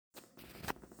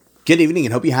Good evening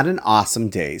and hope you had an awesome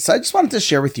day. So I just wanted to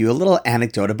share with you a little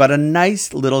anecdote about a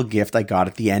nice little gift I got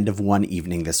at the end of one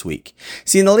evening this week.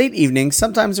 See, in the late evening,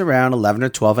 sometimes around 11 or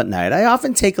 12 at night, I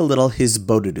often take a little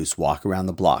hisbodedus walk around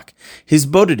the block.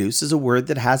 Hisbodedus is a word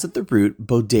that has at the root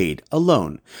boded,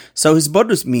 alone. So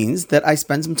hisbodedus means that I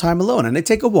spend some time alone and I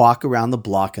take a walk around the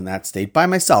block in that state by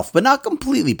myself, but not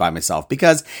completely by myself,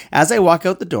 because as I walk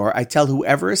out the door, I tell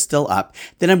whoever is still up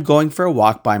that I'm going for a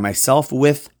walk by myself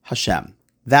with Hashem.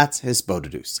 That's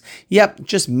hisbodedus. Yep,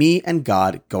 just me and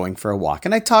God going for a walk.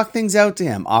 And I talk things out to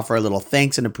him, offer a little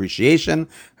thanks and appreciation,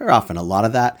 or often a lot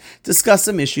of that, discuss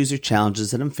some issues or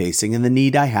challenges that I'm facing and the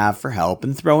need I have for help,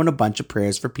 and throw in a bunch of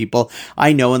prayers for people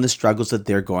I know and the struggles that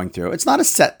they're going through. It's not a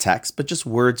set text, but just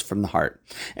words from the heart.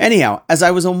 Anyhow, as I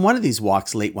was on one of these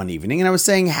walks late one evening, and I was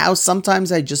saying how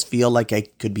sometimes I just feel like I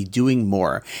could be doing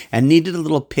more and needed a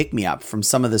little pick-me-up from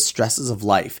some of the stresses of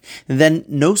life. And then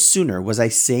no sooner was I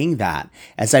saying that,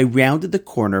 as I rounded the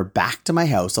corner back to my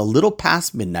house a little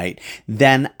past midnight,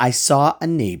 then I saw a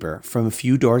neighbor from a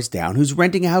few doors down who's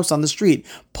renting a house on the street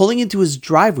pulling into his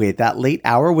driveway at that late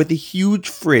hour with a huge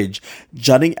fridge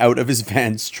jutting out of his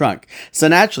van's trunk. So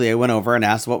naturally, I went over and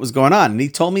asked what was going on, and he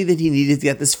told me that he needed to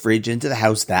get this fridge into the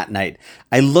house that night.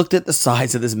 I looked at the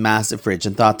size of this massive fridge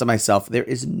and thought to myself, there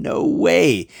is no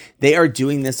way they are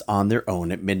doing this on their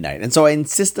own at midnight. And so I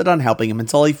insisted on helping him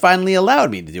until he finally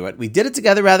allowed me to do it. We did it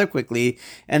together rather quickly,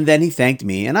 and then he thanked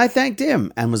me, and I thanked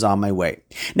him, and was on my way.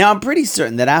 Now, I'm pretty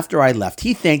certain that after I left,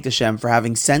 he thanked Hashem for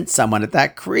having sent someone at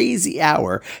that crazy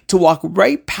hour to walk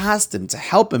right past him to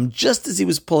help him just as he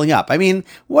was pulling up. I mean,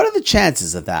 what are the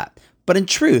chances of that? But in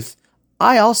truth,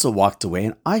 I also walked away,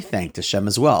 and I thanked Hashem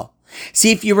as well.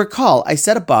 See, if you recall, I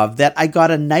said above that I got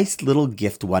a nice little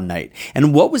gift one night.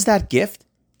 And what was that gift?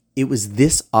 It was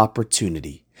this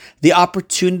opportunity. The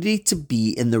opportunity to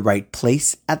be in the right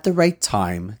place at the right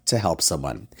time to help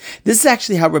someone. This is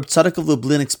actually how Reb Tzadok of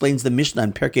Lublin explains the Mishnah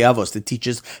in Pirkei Avos that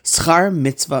teaches Schar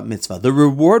mitzvah mitzvah. The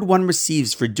reward one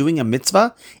receives for doing a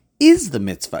mitzvah is the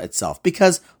mitzvah itself,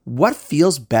 because what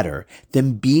feels better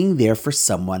than being there for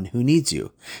someone who needs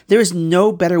you? There is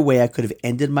no better way I could have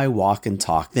ended my walk and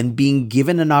talk than being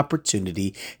given an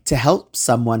opportunity to help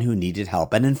someone who needed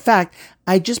help. And in fact,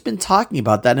 I'd just been talking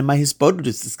about that in my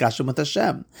hisbodedus discussion with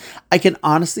Hashem. I can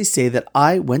honestly say that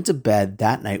I went to bed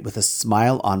that night with a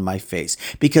smile on my face,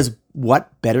 because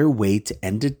what better way to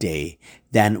end a day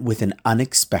than with an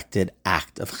unexpected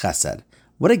act of chesed?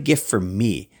 What a gift for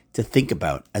me to think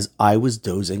about as I was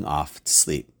dozing off to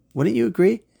sleep. Wouldn't you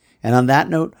agree? And on that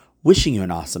note, wishing you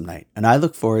an awesome night, and I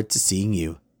look forward to seeing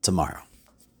you tomorrow.